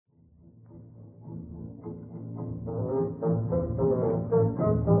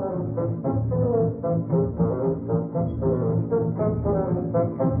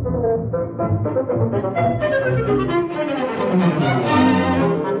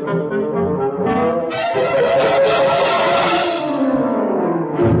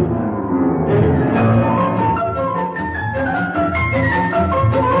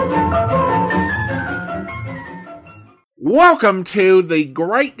Welcome to the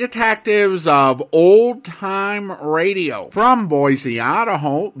Great Detectives of Old Time Radio. From Boise,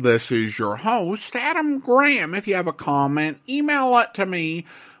 Idaho, this is your host, Adam Graham. If you have a comment, email it to me,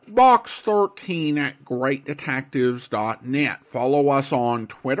 box13@greatdetectives.net. Follow us on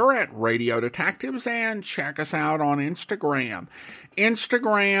Twitter at Radio Detectives and check us out on Instagram.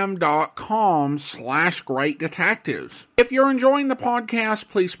 Instagram.com/Great Detectives. If you're enjoying the podcast,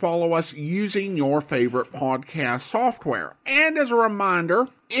 please follow us using your favorite podcast software. And as a reminder,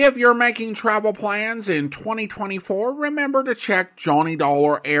 if you're making travel plans in 2024, remember to check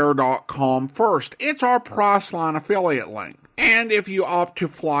JohnnyDollarAir.com first. It's our Priceline affiliate link. And if you opt to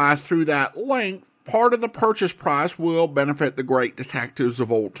fly through that link, part of the purchase price will benefit the Great Detectives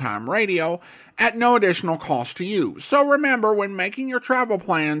of Old Time Radio at no additional cost to you. So remember, when making your travel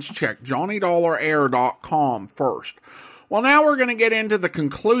plans, check JohnnyDollarAir.com first. Well, now we're going to get into the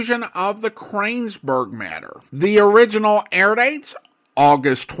conclusion of the Kranesburg matter. The original air dates,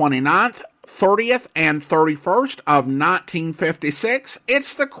 August 29th, 30th, and 31st of 1956.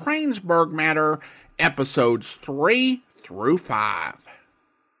 It's the Kranesburg matter, episodes 3 through 5.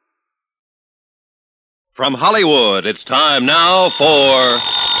 From Hollywood, it's time now for...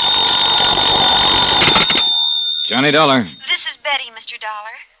 Johnny Dollar. This is Betty, Mr.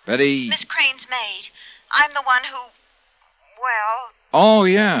 Dollar. Betty... Miss Crane's maid. I'm the one who... well... Oh,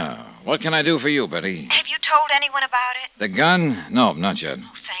 yeah. What can I do for you, Betty? Have you told anyone about it? The gun? No, not yet.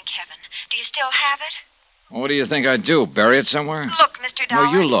 Oh, thank heaven. Do you still have it? What do you think I'd do? Bury it somewhere? Look, Mr. Dollar.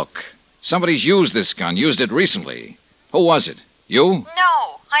 No, you look. Somebody's used this gun, used it recently. Who was it? You?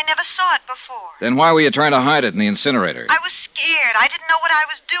 No, I never saw it before. Then why were you trying to hide it in the incinerator? I was scared. I didn't know what I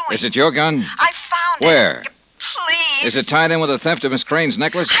was doing. Is it your gun? I found Where? it. Please. Is it tied in with the theft of Miss Crane's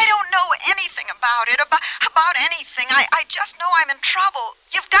necklace? I don't know anything about it, about anything. I just know I'm in trouble.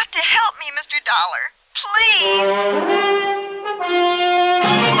 You've got to help me, Mr. Dollar.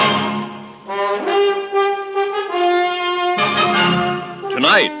 Please.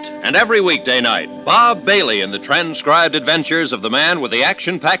 Tonight and every weekday night, Bob Bailey in the transcribed adventures of the man with the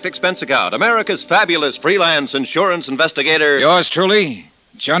action-packed expense account, America's fabulous freelance insurance investigator... Yours truly,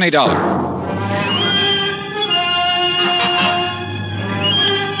 Johnny Dollar.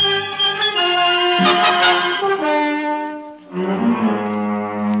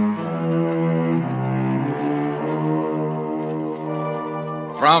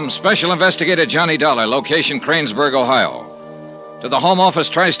 From Special Investigator Johnny Dollar, location Kranesburg, Ohio. To the Home Office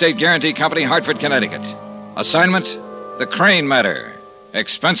Tri-State Guarantee Company, Hartford, Connecticut. Assignment, the Crane matter.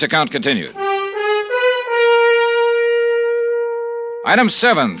 Expense account continued. Item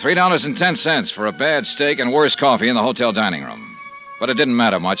 7, $3.10 for a bad steak and worse coffee in the hotel dining room. But it didn't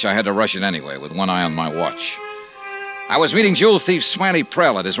matter much. I had to rush it anyway, with one eye on my watch. I was meeting jewel thief Swanee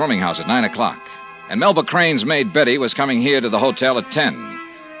Prell at his rooming house at 9 o'clock. And Melba Crane's maid Betty was coming here to the hotel at 10,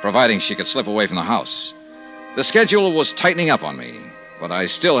 providing she could slip away from the house. The schedule was tightening up on me, but I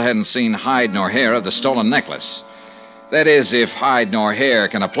still hadn't seen hide nor hair of the stolen necklace. That is, if hide nor hair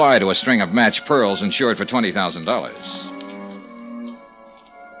can apply to a string of matched pearls insured for $20,000.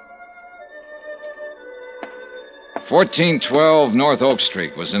 1412 North Oak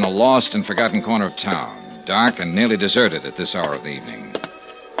Street was in a lost and forgotten corner of town, dark and nearly deserted at this hour of the evening.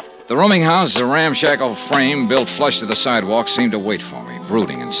 The rooming house, a ramshackle frame built flush to the sidewalk, seemed to wait for me,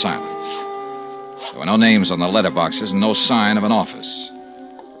 brooding in silence. There were no names on the letterboxes and no sign of an office.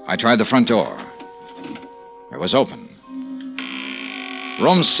 I tried the front door. It was open.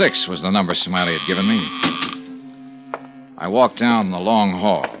 Room 6 was the number Smiley had given me. I walked down the long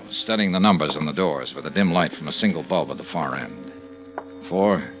hall, studying the numbers on the doors with a dim light from a single bulb at the far end.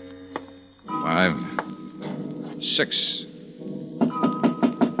 4, 5, 6.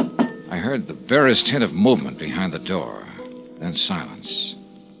 I heard the barest hint of movement behind the door, then silence.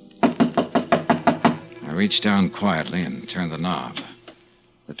 I reached down quietly and turned the knob.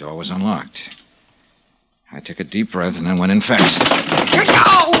 The door was unlocked. I took a deep breath and then went in fast.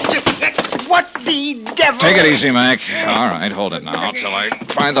 What the devil? Take it easy, Mac. All right, hold it now till I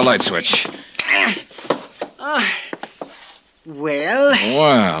find the light switch. Well,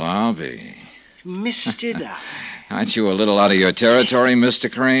 I'll be. Mr. Dollar. Aren't you a little out of your territory,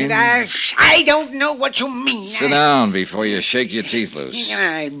 Mr. Crane? I don't know what you mean. Sit down before you shake your teeth loose.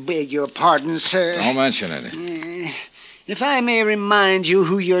 I beg your pardon, sir. Don't mention it. If I may remind you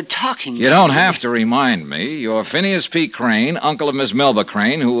who you're talking to. You don't have to remind me. You're Phineas P. Crane, uncle of Miss Melba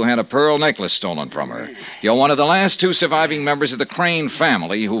Crane, who had a pearl necklace stolen from her. You're one of the last 2 surviving members of the Crane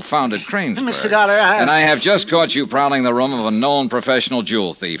family who founded Kranesburg. Mr. Dollar, And I have just caught you prowling the room of a known professional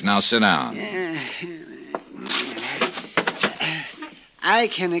jewel thief. Now sit down. I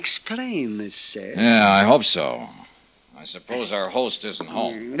can explain this, sir. Yeah, I hope so. I suppose our host isn't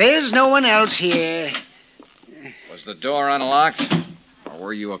home. There's no one else here. Was the door unlocked? Or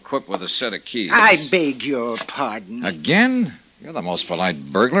were you equipped with a set of keys? I beg your pardon. Again? You're the most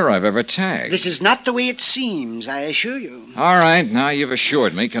polite burglar I've ever tagged. This is not the way it seems, I assure you. All right, now you've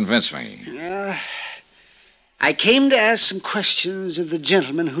assured me. Convince me. I came to ask some questions of the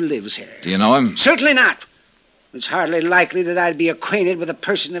gentleman who lives here. Do you know him? Certainly not. It's hardly likely that I'd be acquainted with a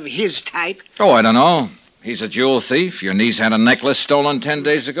person of his type. Oh, I don't know. He's a jewel thief. Your niece had a necklace stolen 10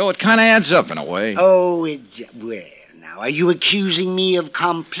 days ago. It kind of adds up in a way. Oh, well, now, are you accusing me of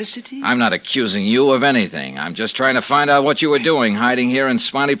complicity? I'm not accusing you of anything. I'm just trying to find out what you were doing hiding here in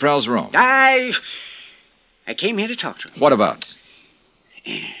Smiley Prell's room. I came here to talk to him. What about?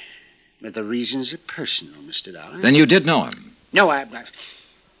 But the reasons are personal, Mr. Dollar. Then you did know him. No,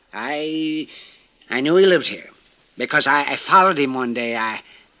 I knew he lived here. Because I followed him one day. I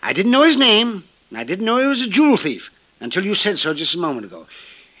didn't know his name. I didn't know he was a jewel thief until you said so just a moment ago.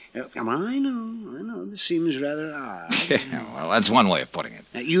 I know. This seems rather odd. Yeah, well, that's one way of putting it.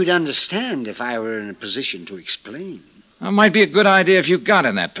 Now, you'd understand if I were in a position to explain. It might be a good idea if you got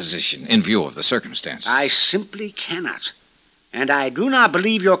in that position, in view of the circumstances. I simply cannot. And I do not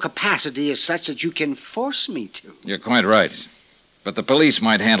believe your capacity is such that you can force me to. You're quite right. But the police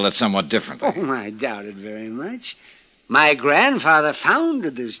might handle it somewhat differently. Oh, I doubt it very much. My grandfather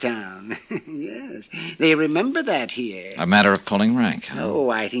founded this town. Yes, they remember that here. A matter of pulling rank, huh? Oh,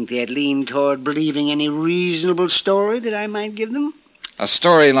 I think they'd lean toward believing any reasonable story that I might give them. A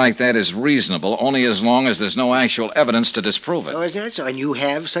story like that is reasonable only as long as there's no actual evidence to disprove it. Oh, is that so? And you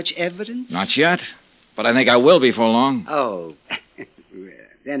have such evidence? Not yet, but I think I will before long. Oh,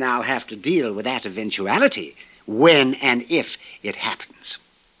 then I'll have to deal with that eventuality when and if it happens.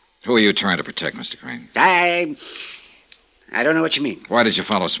 Who are you trying to protect, Mr. Crane? I don't know what you mean. Why did you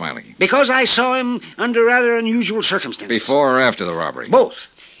follow Smiley? Because I saw him under rather unusual circumstances. Before or after the robbery? Both.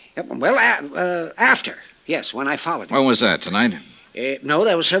 Well, after. Yes, when I followed him. When was that, tonight? No,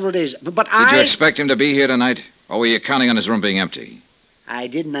 that was several days. But Did you expect him to be here tonight? Or were you counting on his room being empty? I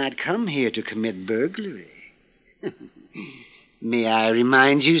did not come here to commit burglary. May I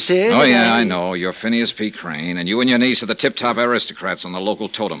remind you, sir? Oh, yeah, I know. You're Phineas P. Crane, and you and your niece are the tip-top aristocrats on the local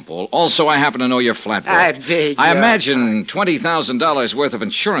totem pole. Also, I happen to know you're flatboat. I beg I your imagine $20,000 worth of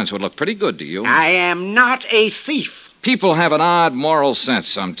insurance would look pretty good to you. I am not a thief. People have an odd moral sense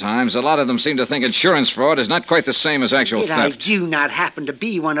sometimes. A lot of them seem to think insurance fraud is not quite the same as actual Yet I theft. do not happen to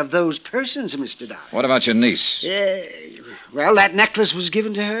be one of those persons, Mr. Dollar. What about your niece? Well, that necklace was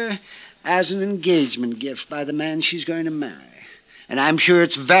given to her as an engagement gift by the man she's going to marry. And I'm sure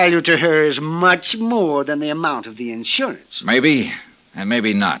its value to her is much more than the amount of the insurance. Maybe, and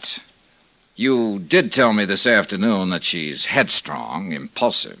maybe not. You did tell me this afternoon that she's headstrong,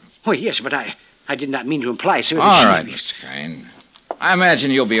 impulsive. Well, yes, but I did not mean to imply, sir, that All she... right, Mr. Crane. I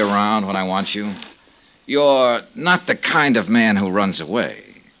imagine you'll be around when I want you. You're not the kind of man who runs away.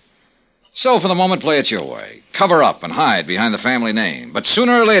 So, for the moment, play it your way. Cover up and hide behind the family name. But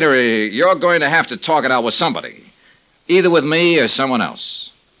sooner or later, you're going to have to talk it out with somebody. Either with me or someone else.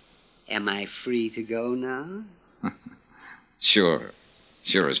 Am I free to go now? Sure.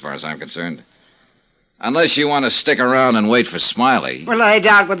 Sure, as far as I'm concerned. Unless you want to stick around and wait for Smiley. Well, I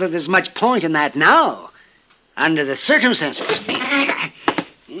doubt whether there's much point in that now, under the circumstances.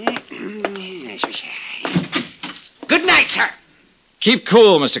 Good night, sir. Keep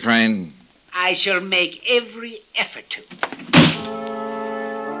cool, Mr. Crane. I shall make every effort to.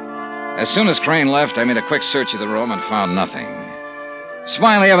 As soon as Crane left, I made a quick search of the room and found nothing.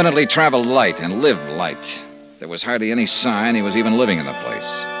 Smiley evidently traveled light and lived light. There was hardly any sign he was even living in the place.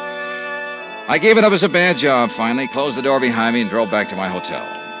 I gave it up as a bad job, finally, closed the door behind me, and drove back to my hotel.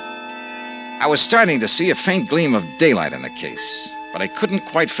 I was starting to see a faint gleam of daylight in the case, but I couldn't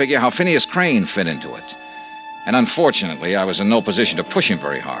quite figure how Phineas Crane fit into it. And unfortunately, I was in no position to push him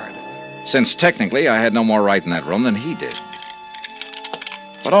very hard, since technically I had no more right in that room than he did.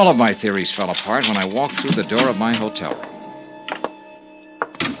 But all of my theories fell apart when I walked through the door of my hotel room.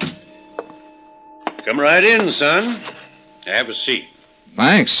 Come right in, son. Have a seat.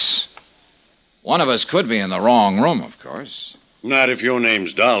 Thanks. One of us could be in the wrong room, of course. Not if your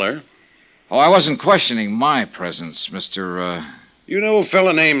name's Dollar. Oh, I wasn't questioning my presence, Mr. You know a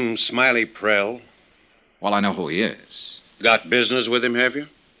fella named Smiley Prell? Well, I know who he is. Got business with him, have you?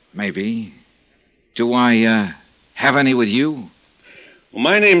 Maybe. Do I, have any with you? Well,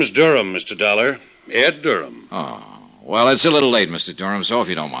 my name's Durham, Mr. Dollar. Ed Durham. Oh, well, it's a little late, Mr. Durham, so if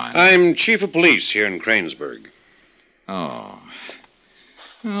you don't mind. I'm chief of police here in Kranesburg. Oh.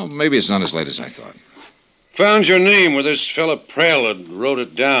 Well, maybe it's not as late as I thought. Found your name where this fella Prell had wrote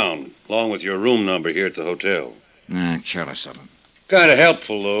it down, along with your room number here at the hotel. Careless of him. Kind of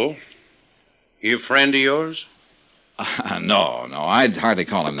helpful, though. He a friend of yours? No, I'd hardly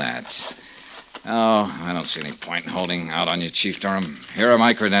call him that. Oh, I don't see any point in holding out on you, Chief Durham. Here are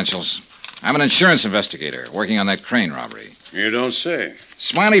my credentials. I'm an insurance investigator working on that crane robbery. You don't say.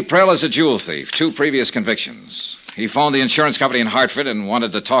 Smiley Prell is a jewel thief, 2 previous convictions. He phoned the insurance company in Hartford and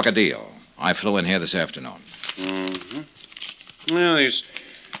wanted to talk a deal. I flew in here this afternoon. Mm-hmm. Well, these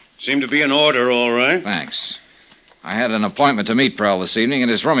seem to be in order, all right. Thanks. I had an appointment to meet Prell this evening at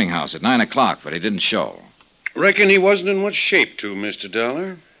his rooming house at 9 o'clock, but he didn't show. Reckon he wasn't in much shape to, Mr.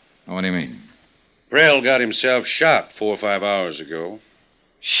 Dollar. What do you mean? Prell got himself shot 4 or 5 hours ago.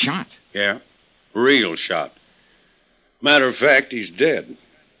 Shot? Yeah, real shot. Matter of fact, he's dead.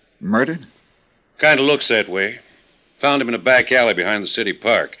 Murdered? Kind of looks that way. Found him in a back alley behind the city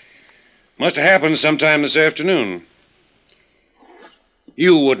park. Must have happened sometime this afternoon.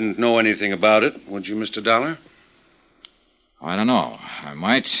 You wouldn't know anything about it, would you, Mr. Dollar? I don't know. I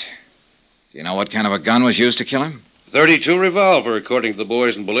might. Do you know what kind of a gun was used to kill him? .32 revolver, according to the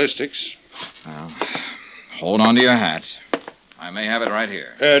boys in ballistics. Well, hold on to your hat. I may have it right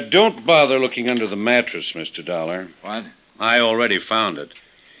here. Don't bother looking under the mattress, Mr. Dollar. What? I already found it.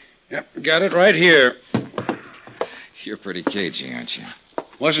 Yep, got it right here. You're pretty cagey, aren't you?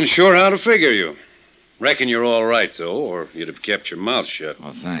 Wasn't sure how to figure you. Reckon you're all right, though, or you'd have kept your mouth shut.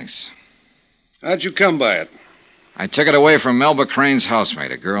 Well, thanks. How'd you come by it? I took it away from Melba Crane's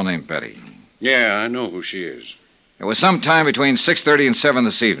housemate, a girl named Betty. Yeah, I know who she is. It was sometime between 6:30 and 7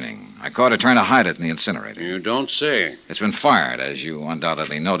 this evening. I caught her trying to hide it in the incinerator. You don't say. It's been fired, as you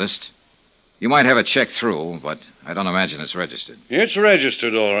undoubtedly noticed. You might have it checked through, but I don't imagine it's registered. It's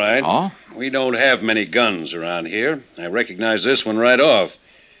registered, all right. Oh? We don't have many guns around here. I recognize this one right off.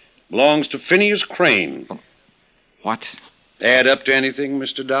 Belongs to Phineas Crane. What? Add up to anything,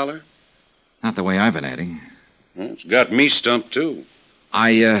 Mr. Dollar? Not the way I've been adding. Well, it's got me stumped, too.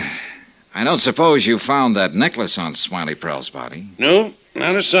 I don't suppose you found that necklace on Smiley Prell's body? No,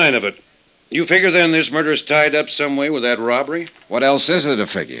 not a sign of it. You figure then this murder's tied up some way with that robbery? What else is there to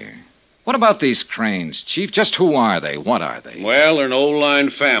figure? What about these Cranes, Chief? Just who are they? What are they? Well, they're an old-line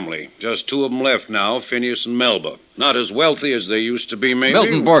family. Just 2 of them left now, Phineas and Melba. Not as wealthy as they used to be, maybe.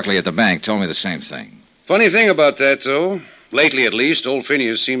 Milton Borkley at the bank told me the same thing. Funny thing about that, though. Lately, at least, old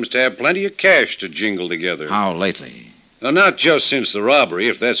Phineas seems to have plenty of cash to jingle together. How lately? Now, not just since the robbery,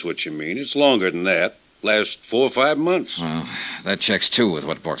 if that's what you mean. It's longer than that. Last 4 or 5 months. Well, that checks, too, with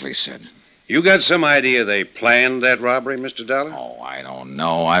what Borkley said. You got some idea they planned that robbery, Mr. Dollar? Oh, I don't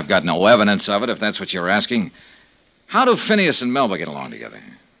know. I've got no evidence of it, if that's what you're asking. How do Phineas and Melba get along together?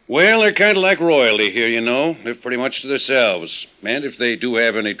 Well, they're kind of like royalty here, you know. Live pretty much to themselves. And if they do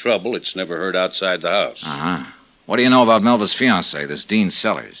have any trouble, it's never heard outside the house. Uh-huh. What do you know about Melba's fiancé, this Dean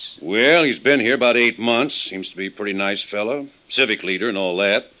Sellers? Well, he's been here about 8 months. Seems to be a pretty nice fellow. Civic leader and all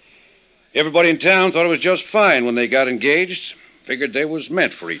that. Everybody in town thought it was just fine when they got engaged. Figured they was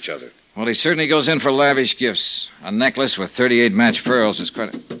meant for each other. Well, he certainly goes in for lavish gifts. A necklace with 38 matched pearls is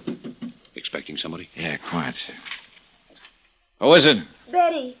quite... Expecting somebody? Yeah, quite. Who is it?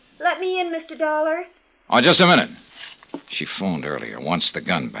 Betty, let me in, Mr. Dollar. Oh, just a minute. She phoned earlier, wants the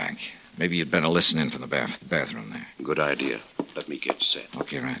gun back. Maybe you'd better listen in from the bathroom there. Good idea. Let me get set.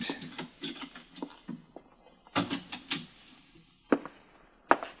 Okay, right.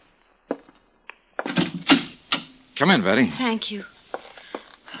 Come in, Betty. Thank you.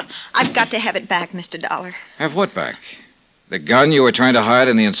 I've got to have it back, Mr. Dollar. Have what back? The gun you were trying to hide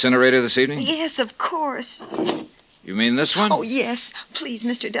in the incinerator this evening? Yes, of course. You mean this one? Oh, yes. Please,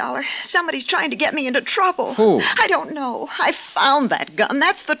 Mr. Dollar. Somebody's trying to get me into trouble. Who? I don't know. I found that gun.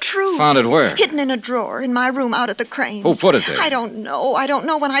 That's the truth. Found it where? Hidden in a drawer in my room out at the Cranes. Who put it there? I don't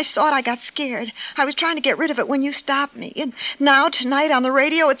know. When I saw it, I got scared. I was trying to get rid of it when you stopped me. And now, tonight on the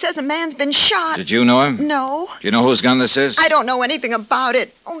radio, it says a man's been shot. Did you know him? No. Do you know whose gun this is? I don't know anything about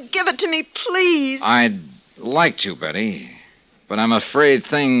it. Oh, give it to me, please. I'd like to, Betty. But I'm afraid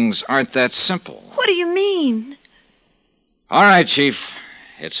things aren't that simple. What do you mean? All right, Chief.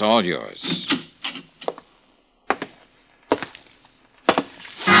 It's all yours.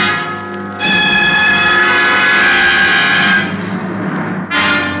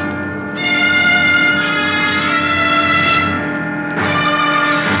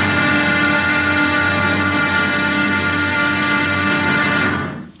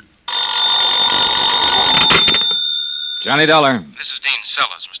 Johnny Dollar. This is Dean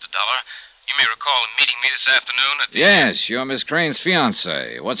Sellers, Mr. Dollar. You may recall meeting me this afternoon at the... Yes, you're Miss Crane's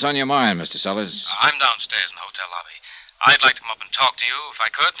fiancé. What's on your mind, Mr. Sellers? I'm downstairs in the hotel lobby. I'd like to come up and talk to you, if I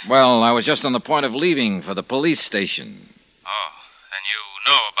could. Well, I was just on the point of leaving for the police station. Oh, then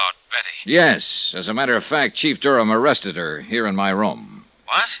you know about Betty. Yes. As a matter of fact, Chief Durham arrested her here in my room.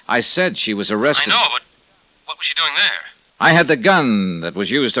 What? I said she was arrested. I know, but what was she doing there? I had the gun that was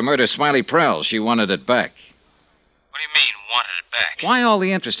used to murder Smiley Prell. She wanted it back. What do you mean, wanted it back? Why all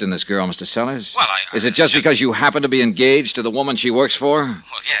the interest in this girl, Mr. Sellers? Well, Is it just because you happen to be engaged to the woman she works for?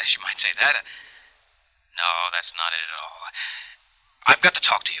 Well, yes, you might say that. No, that's not it at all. I've got to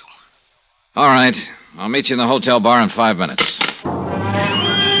talk to you. All right. I'll meet you in the hotel bar in 5 minutes.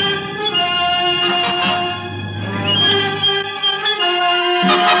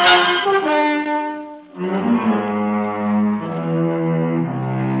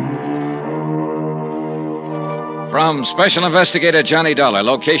 From Special Investigator Johnny Dollar,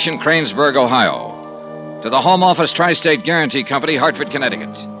 location Kranesburg, Ohio. To the Home Office Tri-State Guarantee Company, Hartford,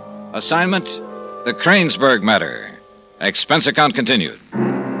 Connecticut. Assignment, the Kranesburg matter. Expense account continued.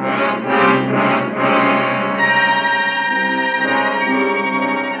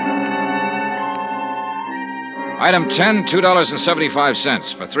 Item 10,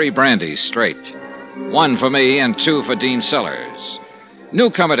 $2.75 for 3 brandies straight. 1 for me and 2 for Dean Sellers.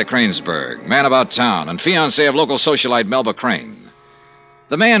 Newcomer to Kranesburg, man about town, and fiancé of local socialite Melba Crane.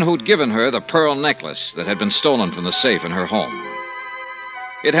 The man who'd given her the pearl necklace that had been stolen from the safe in her home.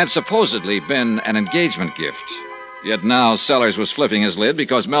 It had supposedly been an engagement gift, yet now Sellers was flipping his lid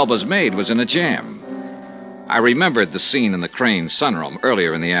because Melba's maid was in a jam. I remembered the scene in the Crane sunroom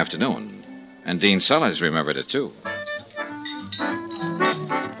earlier in the afternoon, and Dean Sellers remembered it too.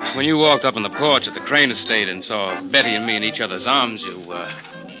 When you walked up on the porch at the Crane estate and saw Betty and me in each other's arms, you,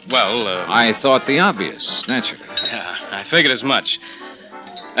 I thought the obvious, naturally. Yeah, I figured as much.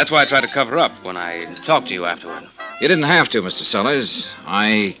 That's why I tried to cover up when I talked to you afterward. You didn't have to, Mr. Sellers.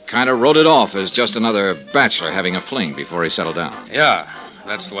 I kind of wrote it off as just another bachelor having a fling before he settled down. Yeah,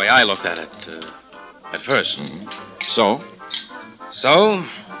 that's the way I looked at it, at first. Mm-hmm. So? So,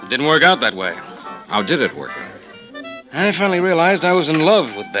 it didn't work out that way. How did it work out? I finally realized I was in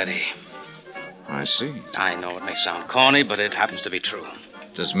love with Betty. I see. I know it may sound corny, but it happens to be true.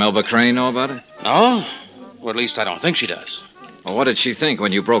 Does Melba Crane know about it? No? Or at least I don't think she does. Well, what did she think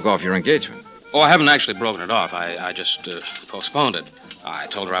when you broke off your engagement? Oh, I haven't actually broken it off. I just postponed it. I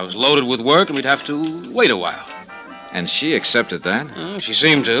told her I was loaded with work and we'd have to wait a while. And she accepted that? She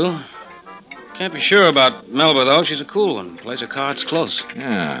seemed to. Can't be sure about Melba, though. She's a cool one. Plays her cards close.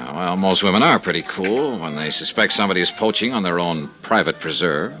 Yeah, well, most women are pretty cool when they suspect somebody is poaching on their own private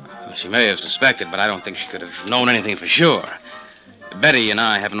preserve. She may have suspected, but I don't think she could have known anything for sure. Betty and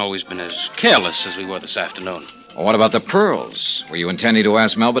I haven't always been as careless as we were this afternoon. Well, what about the pearls? Were you intending to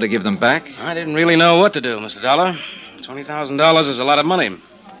ask Melba to give them back? I didn't really know what to do, Mr. Dollar. $20,000 is a lot of money.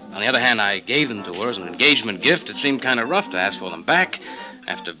 On the other hand, I gave them to her as an engagement gift. It seemed kind of rough to ask for them back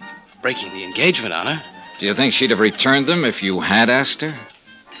after breaking the engagement on her. Do you think she'd have returned them if you had asked her?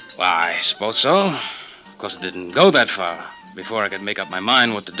 Well, I suppose so. Of course, it didn't go that far. Before I could make up my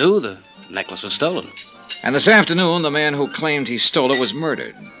mind what to do, the necklace was stolen. And this afternoon, the man who claimed he stole it was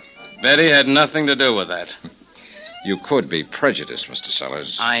murdered. Betty had nothing to do with that. You could be prejudiced, Mr.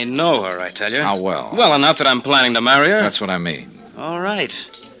 Sellers. I know her, I tell you. How well? Well enough that I'm planning to marry her. That's what I mean. All right.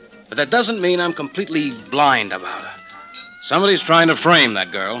 But that doesn't mean I'm completely blind about her. Somebody's trying to frame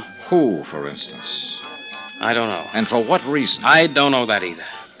that girl. Who, for instance? I don't know. And for what reason? I don't know that either.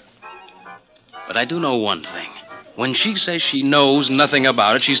 But I do know one thing. When she says she knows nothing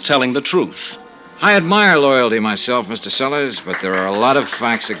about it, she's telling the truth. I admire loyalty myself, Mr. Sellers, but there are a lot of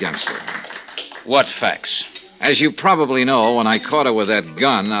facts against her. What facts? As you probably know, when I caught her with that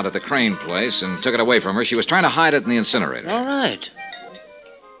gun out at the Crane place and took it away from her, she was trying to hide it in the incinerator. All right.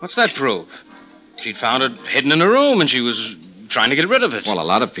 What's that prove? She'd found it hidden in her room, and she was trying to get rid of it. Well, a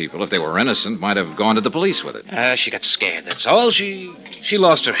lot of people, if they were innocent, might have gone to the police with it. She got scared, that's all. She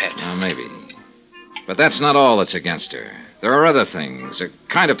lost her head. Maybe. But that's not all that's against her. There are other things, a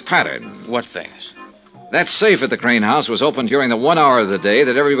kind of pattern. What things? That safe at the Crane house was open during the 1 hour of the day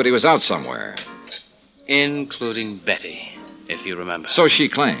that everybody was out somewhere. Including Betty, if you remember. So she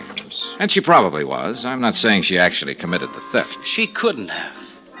claims. And she probably was. I'm not saying she actually committed the theft. She couldn't have.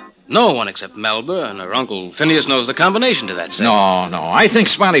 No one except Melba and her uncle Phineas knows the combination to that safe. No. I think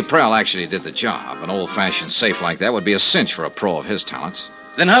Smiley Prell actually did the job. An old-fashioned safe like that would be a cinch for a pro of his talents.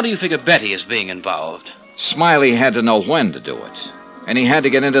 Then how do you figure Betty is being involved? Smiley had to know when to do it. And he had to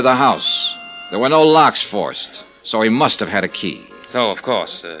get into the house. There were no locks forced, so he must have had a key. So, of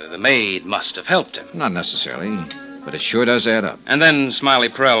course, the maid must have helped him. Not necessarily, but it sure does add up. And then Smiley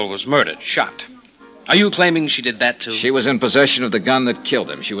Prell was murdered, shot. Are you claiming she did that too? She was in possession of the gun that killed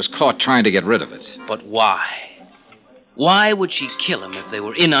him. She was caught trying to get rid of it. But why? Why would she kill him if they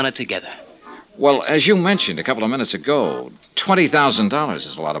were in on it together? Well, as you mentioned a couple of minutes ago, $20,000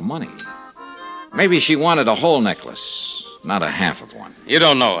 is a lot of money. Maybe she wanted a whole necklace, not a half of one. You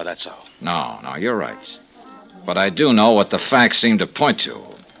don't know her, that's all. No, you're right. But I do know what the facts seem to point to.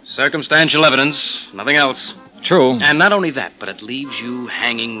 Circumstantial evidence, nothing else. True. And not only that, but it leaves you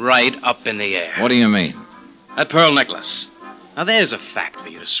hanging right up in the air. What do you mean? That pearl necklace. Now, there's a fact for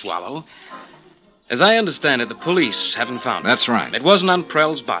you to swallow. As I understand it, the police haven't found it. That's right. It wasn't on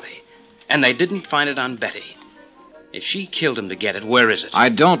Prell's body. And they didn't find it on Betty. If she killed him to get it, where is it? I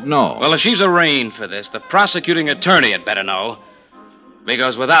don't know. Well, if she's arraigned for this, the prosecuting attorney had better know.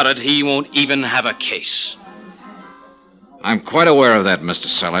 Because without it, he won't even have a case. I'm quite aware of that, Mr.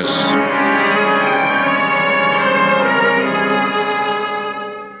 Sellers.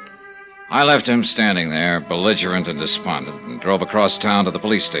 I left him standing there, belligerent and despondent, and drove across town to the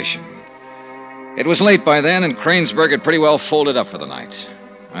police station. It was late by then, and Kranesburg had pretty well folded up for the night.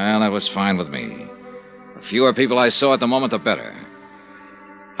 Well, that was fine with me. The fewer people I saw at the moment, the better.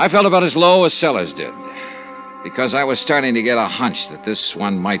 I felt about as low as Sellers did, because I was starting to get a hunch that this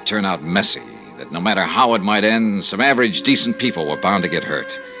one might turn out messy, that no matter how it might end, some average, decent people were bound to get hurt.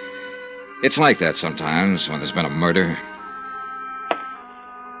 It's like that sometimes when there's been a murder.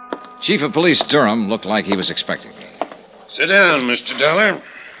 Chief of Police Durham looked like he was expecting me. Sit down, Mr. Dollar.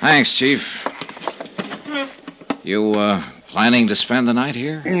 Thanks, Chief. You, planning to spend the night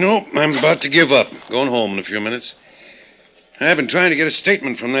here? Nope, I'm about to give up. Going home in a few minutes. I've been trying to get a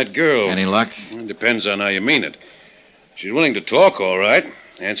statement from that girl. Any luck? It depends on how you mean it. She's willing to talk, all right.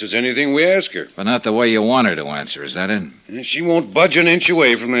 Answers anything we ask her. But not the way you want her to answer, is that it? And she won't budge an inch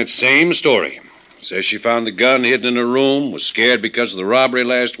away from that same story. Says she found the gun hidden in her room, was scared because of the robbery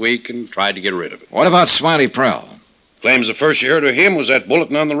last week, and tried to get rid of it. What about Smiley Prell? Claims the first she heard of him was that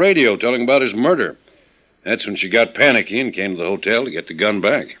bulletin on the radio telling about his murder. That's when she got panicky and came to the hotel to get the gun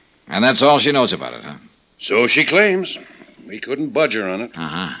back. And that's all she knows about it, huh? So she claims. We couldn't budge her on it.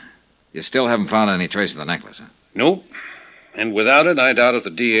 Uh-huh. You still haven't found any trace of the necklace, huh? Nope. And without it, I doubt if the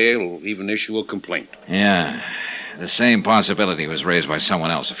DA will even issue a complaint. Yeah. The same possibility was raised by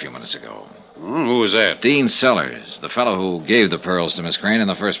someone else a few minutes ago. Who was that? Dean Sellers, the fellow who gave the pearls to Miss Crane in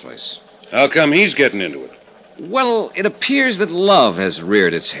the first place. How come he's getting into it? Well, it appears that love has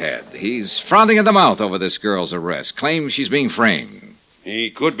reared its head. He's frothing at the mouth over this girl's arrest. Claims she's being framed. He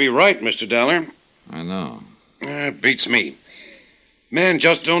could be right, Mr. Dollar. I know. Beats me. Man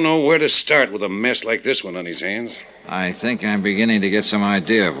just don't know where to start with a mess like this one on his hands. I think I'm beginning to get some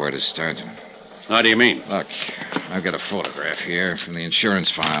idea of where to start. How do you mean? Look, I've got a photograph here from the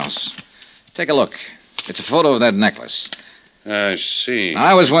insurance files. Take a look. It's a photo of that necklace. I see.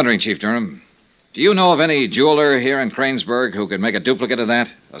 I was wondering, Chief Durham, do you know of any jeweler here in Kranesburg who could make a duplicate of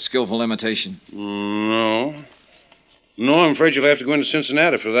that? A skillful imitation? No. No, I'm afraid you'll have to go into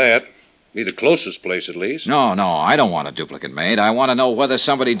Cincinnati for that. Be the closest place, at least. No, I don't want a duplicate made. I want to know whether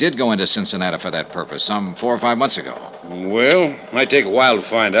somebody did go into Cincinnati for that purpose some 4 or 5 months ago. Well, might take a while to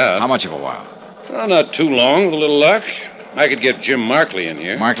find out. How much of a while? Well, not too long, with a little luck. I could get Jim Markley in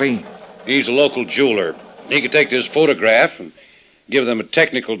here. Markley? He's a local jeweler. He could take this photograph and give them a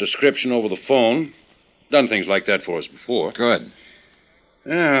technical description over the phone. Done things like that for us before. Good.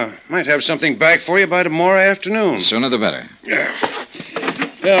 Yeah, might have something back for you by tomorrow afternoon. The sooner the better. Yeah,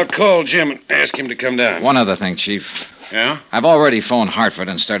 I'll call Jim and ask him to come down. One other thing, Chief. Yeah? I've already phoned Hartford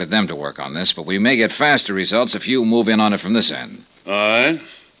and started them to work on this, but we may get faster results if you move in on it from this end. All right.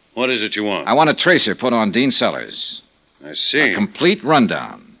 What is it you want? I want a tracer put on Dean Sellers. I see. A complete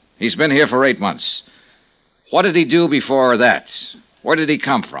rundown. He's been here for 8 months. What did he do before that? Where did he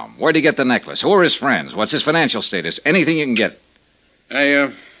come from? Where did he get the necklace? Who are his friends? What's his financial status? Anything you can get.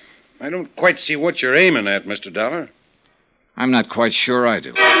 I don't quite see what you're aiming at, Mr. Dollar. I'm not quite sure I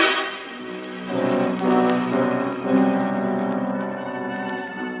do.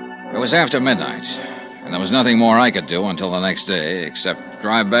 It was after midnight, and there was nothing more I could do until the next day except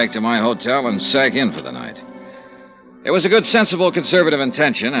drive back to my hotel and sack in for the night. It was a good, sensible, conservative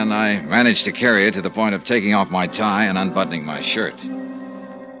intention, and I managed to carry it to the point of taking off my tie and unbuttoning my shirt.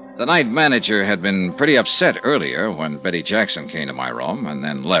 The night manager had been pretty upset earlier when Betty Jackson came to my room and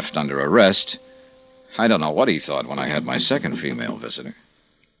then left under arrest. I don't know what he thought when I had my second female visitor.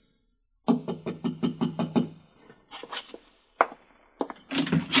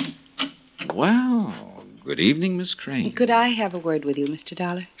 Well, good evening, Miss Crane. Could I have a word with you, Mr.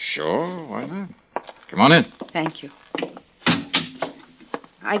 Dollar? Sure, why not? Come on in. Thank you.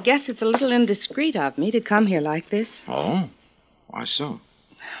 I guess it's a little indiscreet of me to come here like this. Oh? Why so?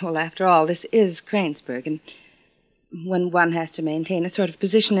 Well, after all, this is Kranesburg, and when one has to maintain a sort of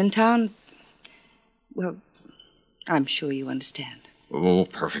position in town, well, I'm sure you understand. Oh,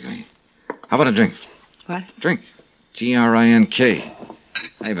 perfectly. How about a drink? What? Drink. Drink.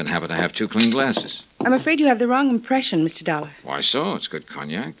 I even happen to have 2 clean glasses. I'm afraid you have the wrong impression, Mr. Dollar. Why so? It's good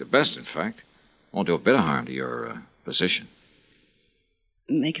cognac. The best, in fact. Won't do a bit of harm to your position.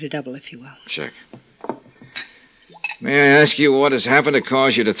 Make it a double, if you will. Check. May I ask you what has happened to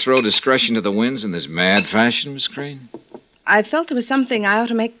cause you to throw discretion to the winds in this mad fashion, Miss Crane? I felt there was something I ought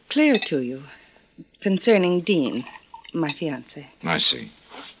to make clear to you concerning Dean, my fiancé. I see.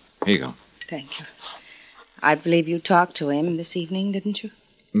 Here you go. Thank you. I believe you talked to him this evening, didn't you?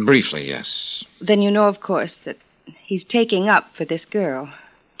 Briefly, yes. Then you know, of course, that he's taking up for this girl,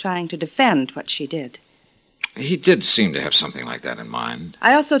 trying to defend what she did. He did seem to have something like that in mind.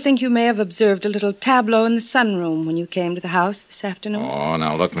 I also think you may have observed a little tableau in the sunroom when you came to the house this afternoon. Oh,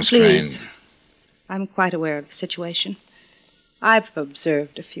 now look, Miss Please. Crane. I'm quite aware of the situation. I've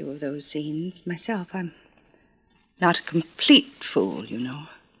observed a few of those scenes myself. I'm not a complete fool, you know.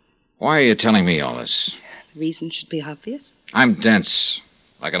 Why are you telling me all this? The reason should be obvious. I'm dense.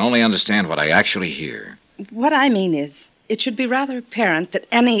 I can only understand what I actually hear. What I mean is, it should be rather apparent that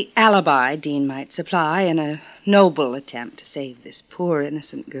any alibi Dean might supply in a noble attempt to save this poor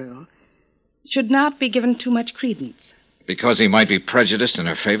innocent girl should not be given too much credence. Because he might be prejudiced in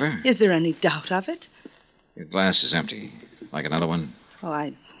her favor? Is there any doubt of it? Your glass is empty. Like another one? Oh,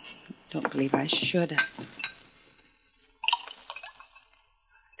 I don't believe I should.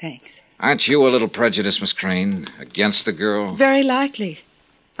 Thanks. Aren't you a little prejudiced, Miss Crane, against the girl? Very likely,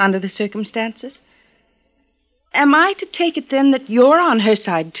 under the circumstances. Am I to take it, then, that you're on her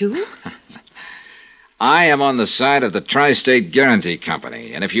side, too? I am on the side of the Tri-State Guarantee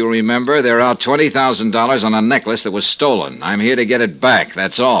Company, and if you remember, they're out $20,000 on a necklace that was stolen. I'm here to get it back,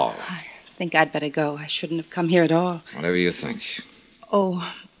 that's all. I think I'd better go. I shouldn't have come here at all. Whatever you think.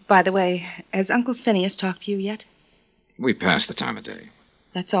 Oh, by the way, has Uncle Phineas talked to you yet? We passed the time of day.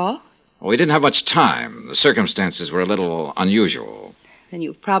 That's all? Well, we didn't have much time. The circumstances were a little unusual. Then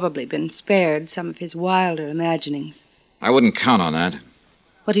you've probably been spared some of his wilder imaginings. I wouldn't count on that.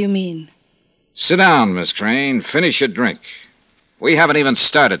 What do you mean? Sit down, Miss Crane. Finish your drink. We haven't even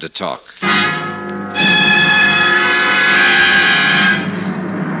started to talk.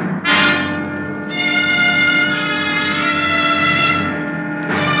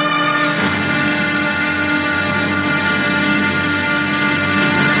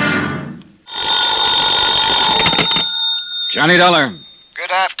 Johnny Dollar.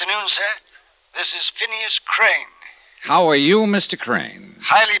 Good afternoon, sir. This is Phineas Crane. How are you, Mr. Crane?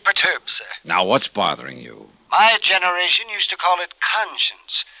 Highly perturbed, sir. Now, what's bothering you? My generation used to call it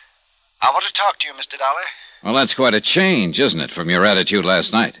conscience. I want to talk to you, Mr. Dollar. Well, that's quite a change, isn't it, from your attitude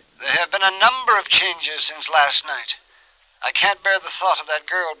last night? There have been a number of changes since last night. I can't bear the thought of that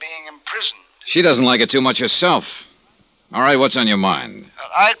girl being imprisoned. She doesn't like it too much herself. All right, what's on your mind?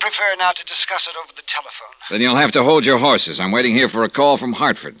 I'd prefer not to discuss it over the telephone. Then you'll have to hold your horses. I'm waiting here for a call from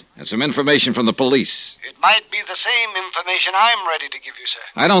Hartford and some information from the police. It might be the same information I'm ready to give you, sir.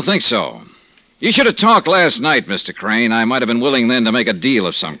 I don't think so. You should have talked last night, Mr. Crane. I might have been willing then to make a deal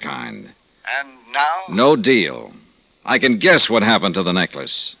of some kind. And now? No deal. I can guess what happened to the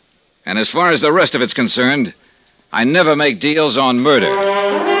necklace. And as far as the rest of it's concerned, I never make deals on murder.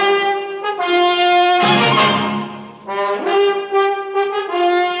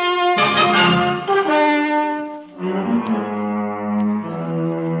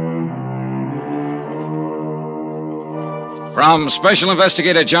 From Special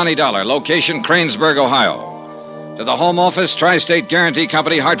Investigator Johnny Dollar, location Kranesburg, Ohio. To the Home Office, Tri-State Guarantee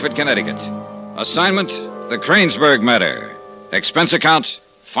Company, Hartford, Connecticut. Assignment, the Kranesburg matter. Expense account,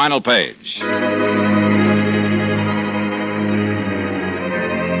 final page.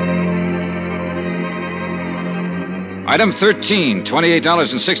 Item 13,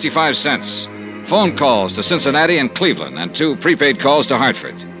 $28.65. Phone calls to Cincinnati and Cleveland, and 2 prepaid calls to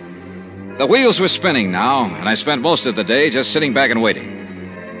Hartford. The wheels were spinning now, and I spent most of the day just sitting back and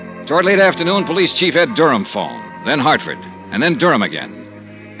waiting. Toward late afternoon, Police Chief Ed Durham phoned, then Hartford, and then Durham again.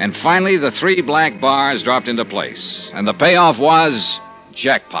 And finally, the 3 black bars dropped into place, and the payoff was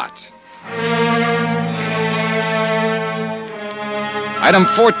jackpot. Item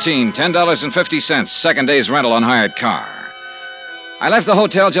 14, $10.50, second day's rental on hired car. I left the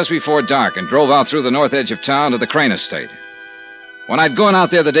hotel just before dark and drove out through the north edge of town to the Crane estate. When I'd gone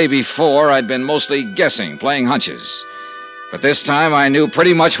out there the day before, I'd been mostly guessing, playing hunches. But this time I knew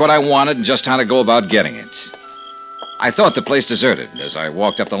pretty much what I wanted and just how to go about getting it. I thought the place deserted as I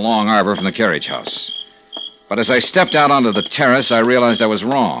walked up the long arbor from the carriage house. But as I stepped out onto the terrace, I realized I was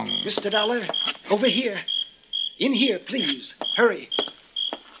wrong. Mr. Dollar, over here. In here, please. Hurry.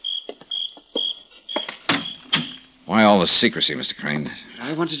 Why all the secrecy, Mr. Crane?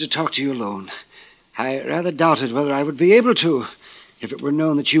 I wanted to talk to you alone. I rather doubted whether I would be able to. if it were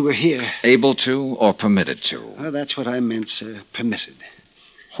known that you were here. Able to or permitted to? Well, that's what I meant, sir. Permitted.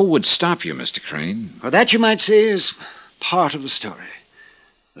 Who would stop you, Mr. Crane? Well, that, you might say, is part of the story.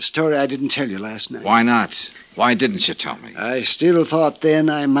 The story I didn't tell you last night. Why not? Why didn't you tell me? I still thought then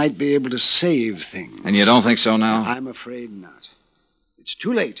I might be able to save things. And you don't think so now? I'm afraid not. It's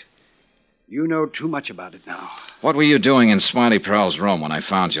too late. You know too much about it now. What were you doing in Smiley Prowl's room when I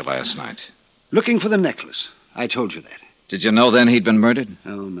found you last night? Looking for the necklace. I told you that. Did you know then he'd been murdered?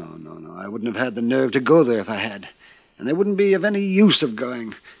 Oh, no. I wouldn't have had the nerve to go there if I had. And there wouldn't be of any use of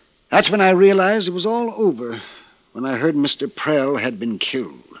going. That's when I realized it was all over, when I heard Mr. Prell had been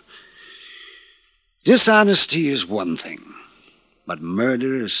killed. Dishonesty is one thing, but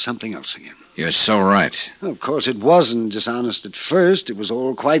murder is something else again. You're so right. Of course, it wasn't dishonest at first. It was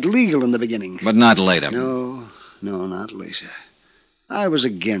all quite legal in the beginning. But not later. No, not later. I was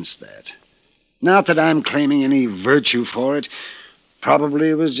against that. Not that I'm claiming any virtue for it. Probably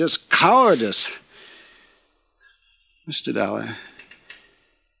it was just cowardice. Mr. Dollar,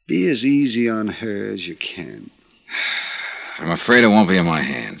 be as easy on her as you can. I'm afraid it won't be in my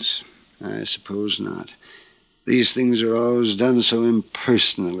hands. I suppose not. These things are always done so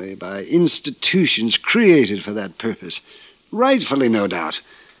impersonally by institutions created for that purpose. Rightfully, no doubt.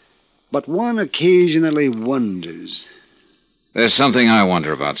 But one occasionally wonders. There's something I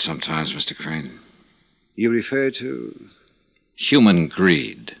wonder about sometimes, Mr. Crane. You refer to? Human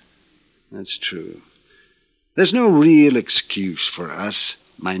greed. That's true. There's no real excuse for us,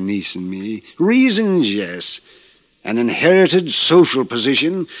 my niece and me. Reasons, yes. An inherited social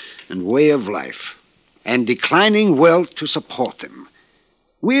position and way of life. And declining wealth to support them.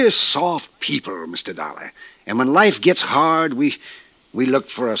 We're soft people, Mr. Dollar. And when life gets hard, we look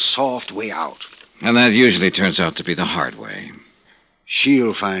for a soft way out. And that usually turns out to be the hard way.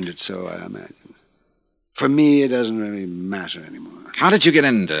 She'll find it so, I imagine. For me, it doesn't really matter anymore. How did you get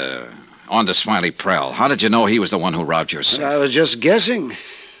onto Smiley Prell? How did you know he was the one who robbed your safe? Well, I was just guessing.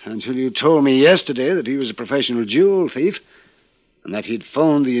 Until you told me yesterday that he was a professional jewel thief. And that he'd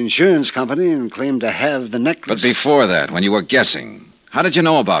phoned the insurance company and claimed to have the necklace. But before that, when you were guessing, how did you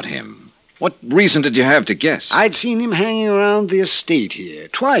know about him? What reason did you have to guess? I'd seen him hanging around the estate here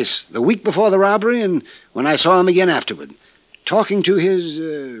twice, the week before the robbery and when I saw him again afterward. Talking to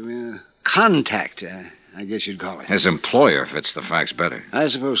his, contact, I guess you'd call it. His employer fits the facts better. I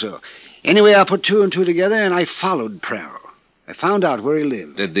suppose so. Anyway, I put two and two together and I followed Prell. I found out where he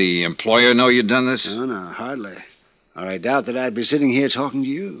lived. Did the employer know you'd done this? Oh, no, hardly. Or I doubt that I'd be sitting here talking to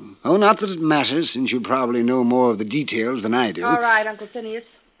you. Oh, not that it matters, since you probably know more of the details than I do. All right, Uncle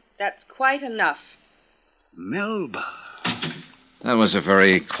Phineas. That's quite enough. Melba. That was a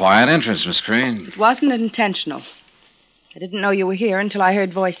very quiet entrance, Miss Crane. It wasn't intentional. I didn't know you were here until I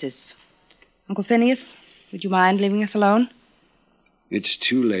heard voices. Uncle Phineas, would you mind leaving us alone? It's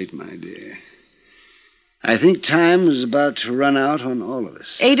too late, my dear. I think time is about to run out on all of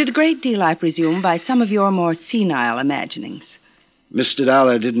us. Aided a great deal, I presume, by some of your more senile imaginings. Mr.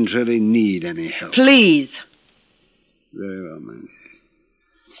 Dollar didn't really need any help. Please. Very well, my dear.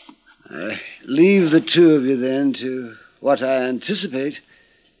 I leave the two of you, then, to what I anticipate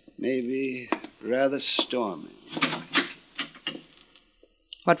may be rather stormy.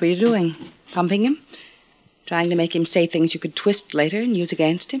 What were you doing? Pumping him? Trying to make him say things you could twist later and use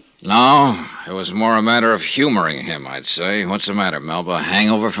against him? No, it was more a matter of humoring him, I'd say. What's the matter, Melba? A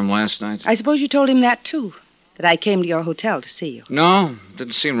hangover from last night? I suppose you told him that, too. That I came to your hotel to see you. No,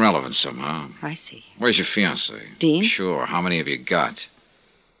 didn't seem relevant somehow. I see. Where's your fiancé? Dean? Sure. How many have you got?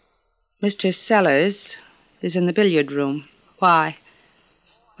 Mr. Sellers is in the billiard room. Why?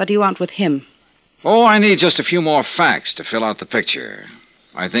 What do you want with him? Oh, I need just a few more facts to fill out the picture.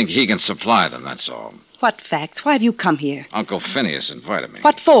 I think he can supply them, that's all. What facts? Why have you come here? Uncle Phineas invited me.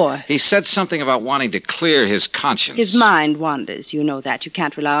 What for? He said something about wanting to clear his conscience. His mind wanders. You know that. You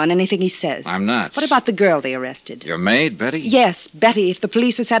can't rely on anything he says. I'm not. What about the girl they arrested? Your maid, Betty? Yes, Betty. If the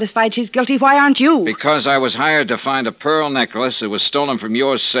police are satisfied she's guilty, why aren't you? Because I was hired to find a pearl necklace that was stolen from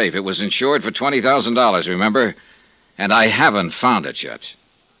your safe. It was insured for $20,000, remember? And I haven't found it yet.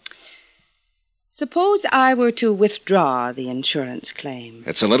 Suppose I were to withdraw the insurance claim.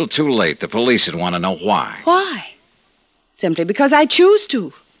 It's a little too late. The police would want to know why. Why? Simply because I choose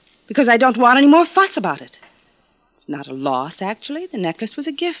to. Because I don't want any more fuss about it. It's not a loss, actually. The necklace was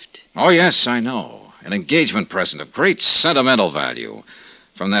a gift. Oh, yes, I know. An engagement present of great sentimental value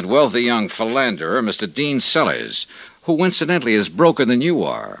from that wealthy young philanderer, Mr. Dean Sellers, who incidentally is broker than you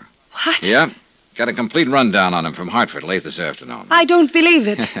are. What? Yep. Got a complete rundown on him from Hartford late this afternoon. I don't believe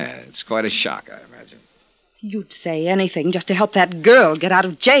it. It's quite a shock, I imagine. You'd say anything just to help that girl get out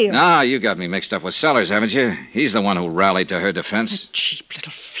of jail. Now, you got me mixed up with Sellers, haven't you? He's the one who rallied to her defense. A cheap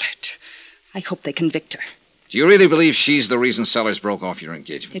little flirt. I hope they convict her. Do you really believe she's the reason Sellers broke off your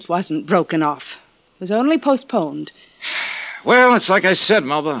engagement? It wasn't broken off. It was only postponed. Well, it's like I said,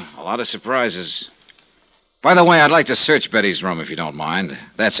 Melba. A lot of surprises. By the way, I'd like to search Betty's room, if you don't mind.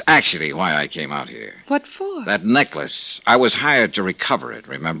 That's actually why I came out here. What for? That necklace. I was hired to recover it,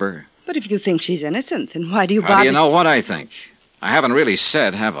 remember? But if you think she's innocent, then why do you bother? How do you know what I think? I haven't really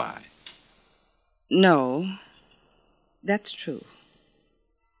said, have I? No. That's true.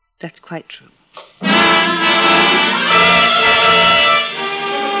 That's quite true.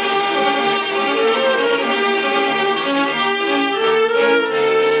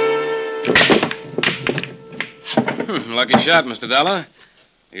 Lucky shot, Mr. Dollar.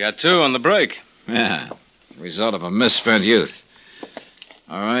 You got 2 on the break. Yeah. Result of a misspent youth.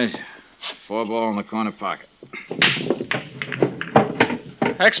 All right. 4 ball in the corner pocket.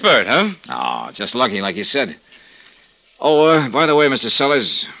 Expert, huh? Oh, just lucky, like you said. Oh, by the way, Mr.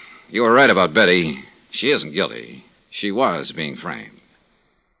 Sellers, you were right about Betty. She isn't guilty. She was being framed.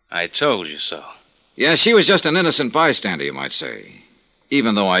 I told you so. Yeah, she was just an innocent bystander, you might say.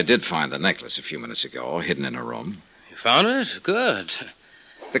 Even though I did find the necklace a few minutes ago, hidden in her room. You found it? Good.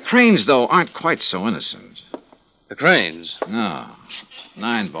 The Cranes, though, aren't quite so innocent. The Cranes? No.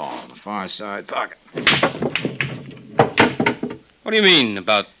 9 ball, the far side pocket. What do you mean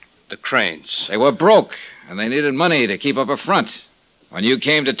about the Cranes? They were broke, and they needed money to keep up a front. When you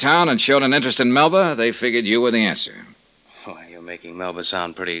came to town and showed an interest in Melba, they figured you were the answer. Why, you're making Melba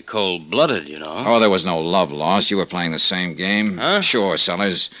sound pretty cold-blooded, you know. Oh, there was no love lost. You were playing the same game. Huh? Sure,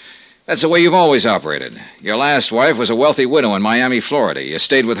 Sellers. That's the way you've always operated. Your last wife was a wealthy widow in Miami, Florida. You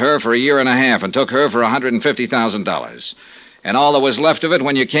stayed with her for a year and a half and took her for $150,000. And all that was left of it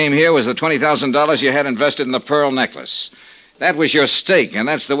when you came here was the $20,000 you had invested in the pearl necklace. That was your stake, and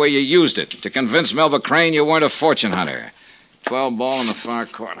that's the way you used it, to convince Melba Crane you weren't a fortune hunter. 12 ball in the far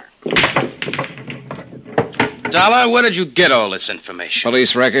corner. Dollar, where did you get all this information?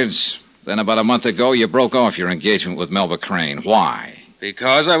 Police records. Then about a month ago, you broke off your engagement with Melba Crane. Why?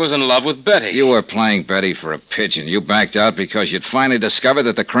 Because I was in love with Betty. You were playing Betty for a pigeon. You backed out because you'd finally discovered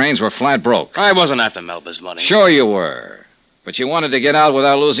that the Cranes were flat broke. I wasn't after Melba's money. Sure you were. But you wanted to get out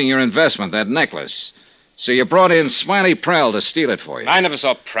without losing your investment, that necklace. So you brought in Smiley Prell to steal it for you. I never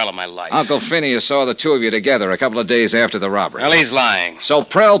saw Prell in my life. Uncle Phineas saw the two of you together a couple of days after the robbery. Well, he's lying. So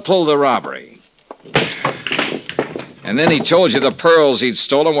Prell pulled the robbery. And then he told you the pearls he'd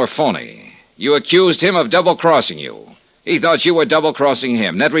stolen were phony. You accused him of double-crossing you. He thought you were double-crossing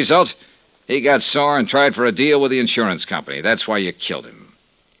him. Net result, he got sore and tried for a deal with the insurance company. That's why you killed him.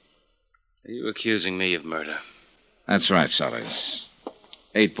 Are you accusing me of murder? That's right, Sellers.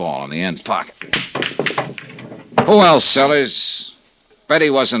 8 ball in the end pocket. Who else, Sellers? Betty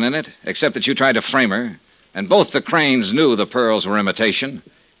wasn't in it, except that you tried to frame her. And both the Cranes knew the pearls were imitation.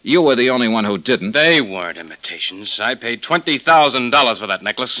 You were the only one who didn't. They weren't imitations. I paid $20,000 for that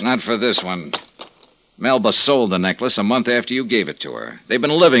necklace. Not for this one. Melba sold the necklace a month after you gave it to her. They've been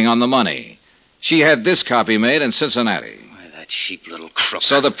living on the money. She had this copy made in Cincinnati. Why, that cheap little crook.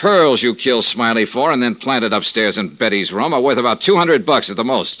 So the pearls you killed Smiley for and then planted upstairs in Betty's room are worth about $200 at the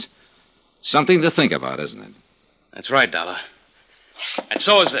most. Something to think about, isn't it? That's right, Dollar. And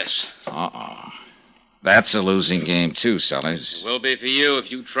so is this. Uh-oh. That's a losing game, too, Sellers. It will be for you if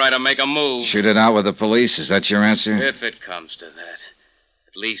you try to make a move. Shoot it out with the police? Is that your answer? If it comes to that.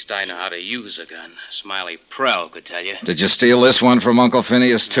 At least I know how to use a gun. Smiley Prell could tell you. Did you steal this one from Uncle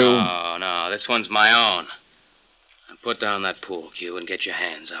Phineas, too? No. This one's my own. Now put down that pool cue and get your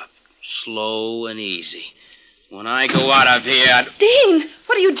hands up. Slow and easy. When I go out of here... Dean,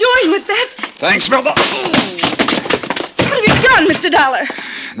 what are you doing with that? Thanks, Melba. What have you done, Mr. Dollar?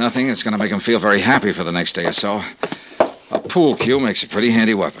 Nothing. It's going to make him feel very happy for the next day or so. A pool cue makes a pretty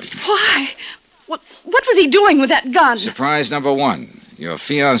handy weapon. Why? What was he doing with that gun? Surprise number 1. Your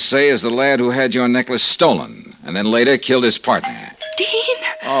fiancé is the lad who had your necklace stolen and then later killed his partner. Dean?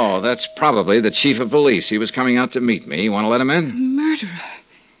 Oh, that's probably the chief of police. He was coming out to meet me. You want to let him in? Murderer.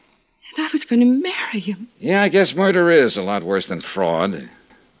 And I was going to marry him. Yeah, I guess murder is a lot worse than fraud.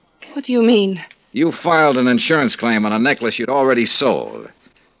 What do you mean? You filed an insurance claim on a necklace you'd already sold.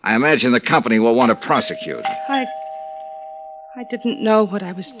 I imagine the company will want to prosecute. I didn't know what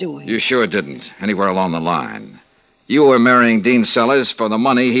I was doing. You sure didn't, anywhere along the line. You were marrying Dean Sellers for the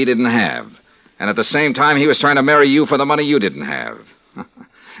money he didn't have. And at the same time, he was trying to marry you for the money you didn't have.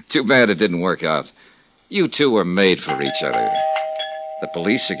 Too bad it didn't work out. You two were made for each other. The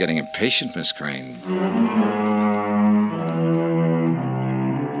police are getting impatient, Miss Crane.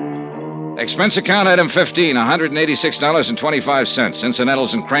 Expense account item 15, $186.25.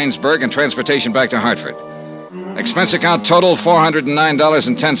 Incidentals in Kranesburg and transportation back to Hartford. Expense account total,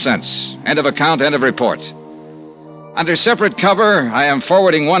 $409.10. End of account, end of report. Under separate cover, I am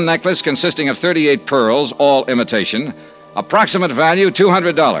forwarding one necklace consisting of 38 pearls, all imitation. Approximate value,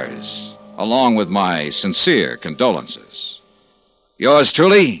 $200, along with my sincere condolences. Yours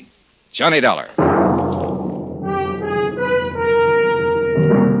truly, Johnny Dollar.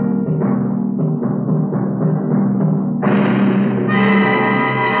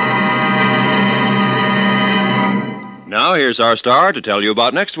 Now, here's our star to tell you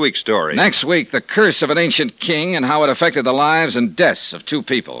about next week's story. Next week, the curse of an ancient king and how it affected the lives and deaths of two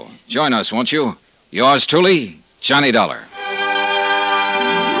people. Join us, won't you? Yours truly, Johnny Dollar.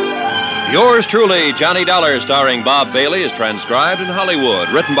 Yours truly, Johnny Dollar, starring Bob Bailey, is transcribed in Hollywood.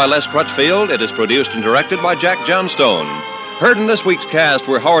 Written by Les Crutchfield, it is produced and directed by Jack Johnstone. Heard in this week's cast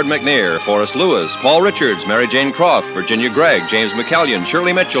were Howard McNear, Forrest Lewis, Paul Richards, Mary Jane Croft, Virginia Gregg, James McCallion,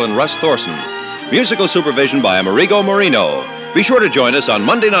 Shirley Mitchell, and Russ Thorson. Musical supervision by Amerigo Marino. Be sure to join us on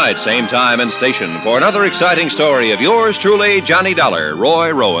Monday night, same time and station, for another exciting story of yours truly, Johnny Dollar. Roy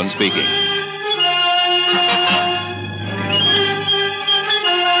Rowan speaking.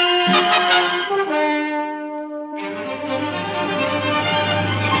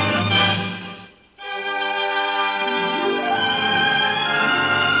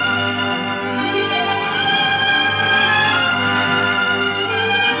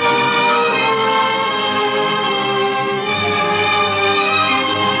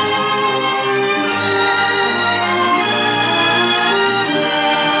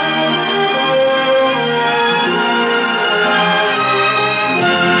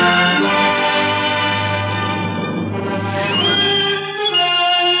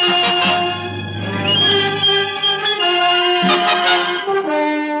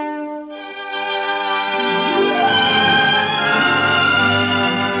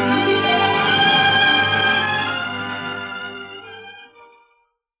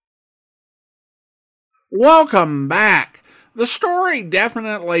 Welcome back. The story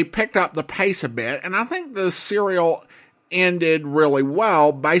definitely picked up the pace a bit, and I think the serial ended really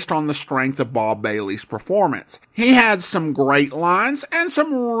well based on the strength of Bob Bailey's performance. He had some great lines and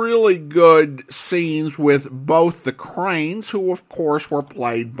some really good scenes with both the Cranes, who of course were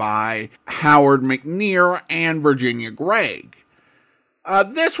played by Howard McNear and Virginia Gregg.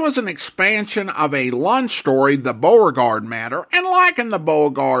 This was an expansion of a lunch story, The Beauregard Matter, and like in The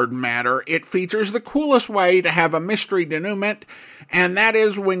Beauregard Matter, it features the coolest way to have a mystery denouement, and that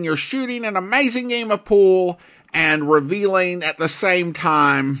is when you're shooting an amazing game of pool and revealing at the same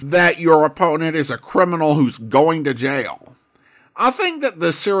time that your opponent is a criminal who's going to jail. I think that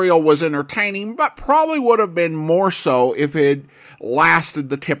the serial was entertaining, but probably would have been more so if it lasted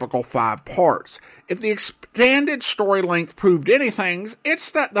the typical 5 parts. If the expanded story length proved anything,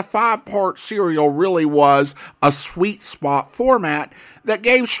 it's that the 5-part serial really was a sweet spot format that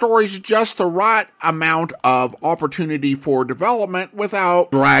gave stories just the right amount of opportunity for development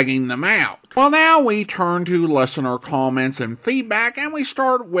without dragging them out. Well, now we turn to listener comments and feedback, and we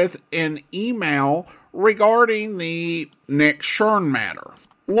start with an email regarding the Nick Shern matter.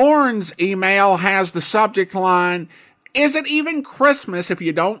 Lauren's email has the subject line, "Is it even Christmas if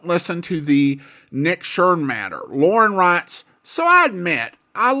you don't listen to the Nick Shern matter?" Lauren writes, "So I admit,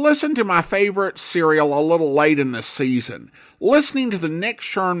 I listened to my favorite serial a little late in this season. Listening to the Nick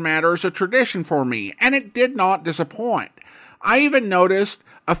Shern matter is a tradition for me, and it did not disappoint. I even noticed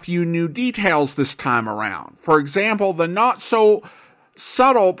a few new details this time around. For example, the not-so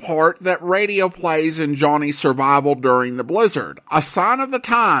subtle part that radio plays in Johnny's survival during the blizzard. A sign of the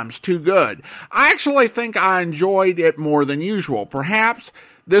times, too good. I actually think I enjoyed it more than usual. Perhaps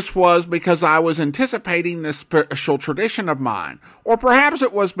this was because I was anticipating this special tradition of mine, or perhaps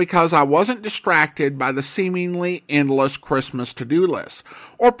it was because I wasn't distracted by the seemingly endless Christmas to-do list,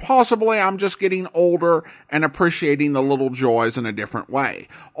 or possibly I'm just getting older and appreciating the little joys in a different way.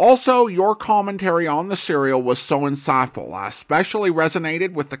 Also, your commentary on the serial was so insightful. I especially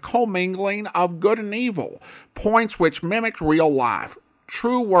resonated with the commingling of good and evil, points which mimicked real life.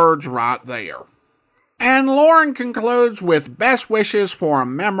 True words right there." And Lauren concludes with best wishes for a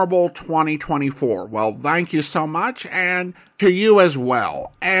memorable 2024. Well, thank you so much, and to you as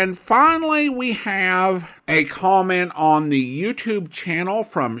well. And finally, we have A comment on the YouTube channel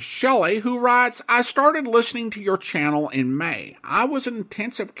from Shelley, who writes, I started listening to your channel in May. I was in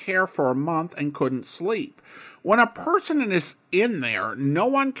intensive care for a month and couldn't sleep. When a person is in there, no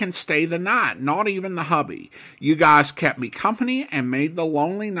one can stay the night, not even the hubby. You guys kept me company and made the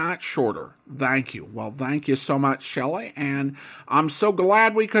lonely night shorter. Thank you. Well, thank you so much, Shelley, and I'm so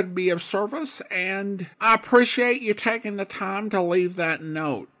glad we could be of service, and I appreciate you taking the time to leave that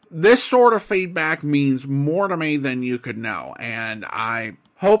note. This sort of feedback means more to me than you could know, and I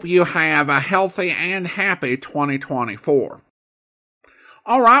hope you have a healthy and happy 2024.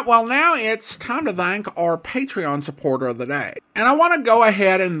 All right, well, now it's time to thank our Patreon supporter of the day. And I want to go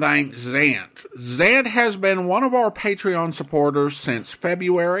ahead and thank Zant. Zant has been one of our Patreon supporters since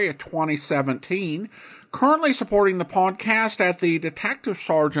February of 2017, currently supporting the podcast at the Detective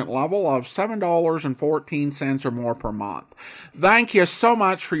Sergeant level of $7.14 or more per month. Thank you so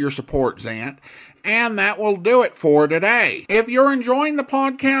much for your support, Zant. And that will do it for today. If you're enjoying the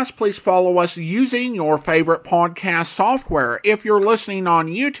podcast, please follow us using your favorite podcast software. If you're listening on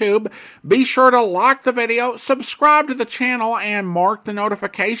YouTube, be sure to like the video, subscribe to the channel, and mark the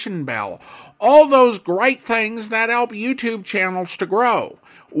notification bell. All those great things that help YouTube channels to grow.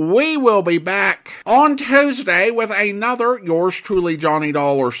 We will be back on Tuesday with another Yours Truly Johnny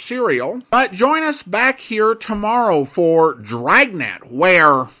Dollar serial. But join us back here tomorrow for Dragnet,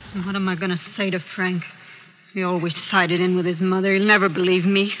 where... What am I going to say to Frank? He always sided in with his mother. He'll never believe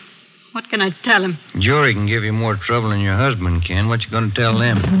me. What can I tell him? Jury can give you more trouble than your husband can. What you going to tell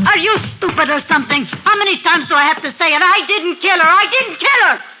them? Are you stupid or something? How many times do I have to say it? I didn't kill her. I didn't kill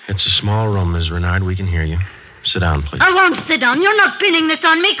her. It's a small room, Miss Renard. We can hear you. Sit down, please. I won't sit down. You're not pinning this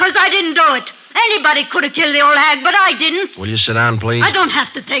on me because I didn't do it. Anybody could have killed the old hag, but I didn't. Will you sit down, please? I don't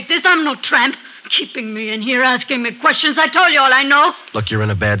have to take this. I'm no tramp. Keeping me in here, asking me questions. I told you all I know. Look, you're in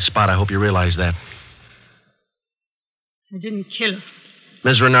a bad spot. I hope you realize that. I didn't kill her.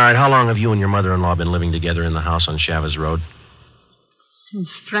 Miss Renard, how long have you and your mother-in-law been living together in the house on Chavez Road? Since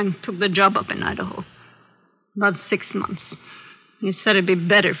Frank took the job up in Idaho. About 6 months. He said it'd be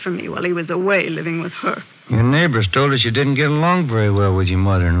better for me while he was away living with her. Your neighbors told us you didn't get along very well with your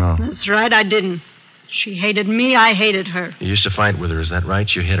mother-in-law. That's right, I didn't. She hated me, I hated her. You used to fight with her, is that right?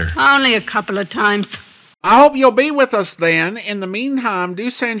 You hit her. Only a couple of times. I hope you'll be with us then. In the meantime, do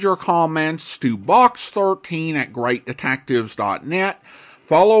send your comments to box13@greatdetectives.net.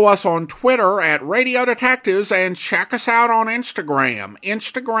 Follow us on Twitter at Radio Detectives and check us out on Instagram,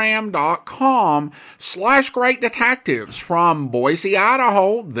 instagram.com/Great Detectives. From Boise,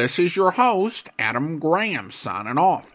 Idaho, this is your host, Adam Graham, signing off.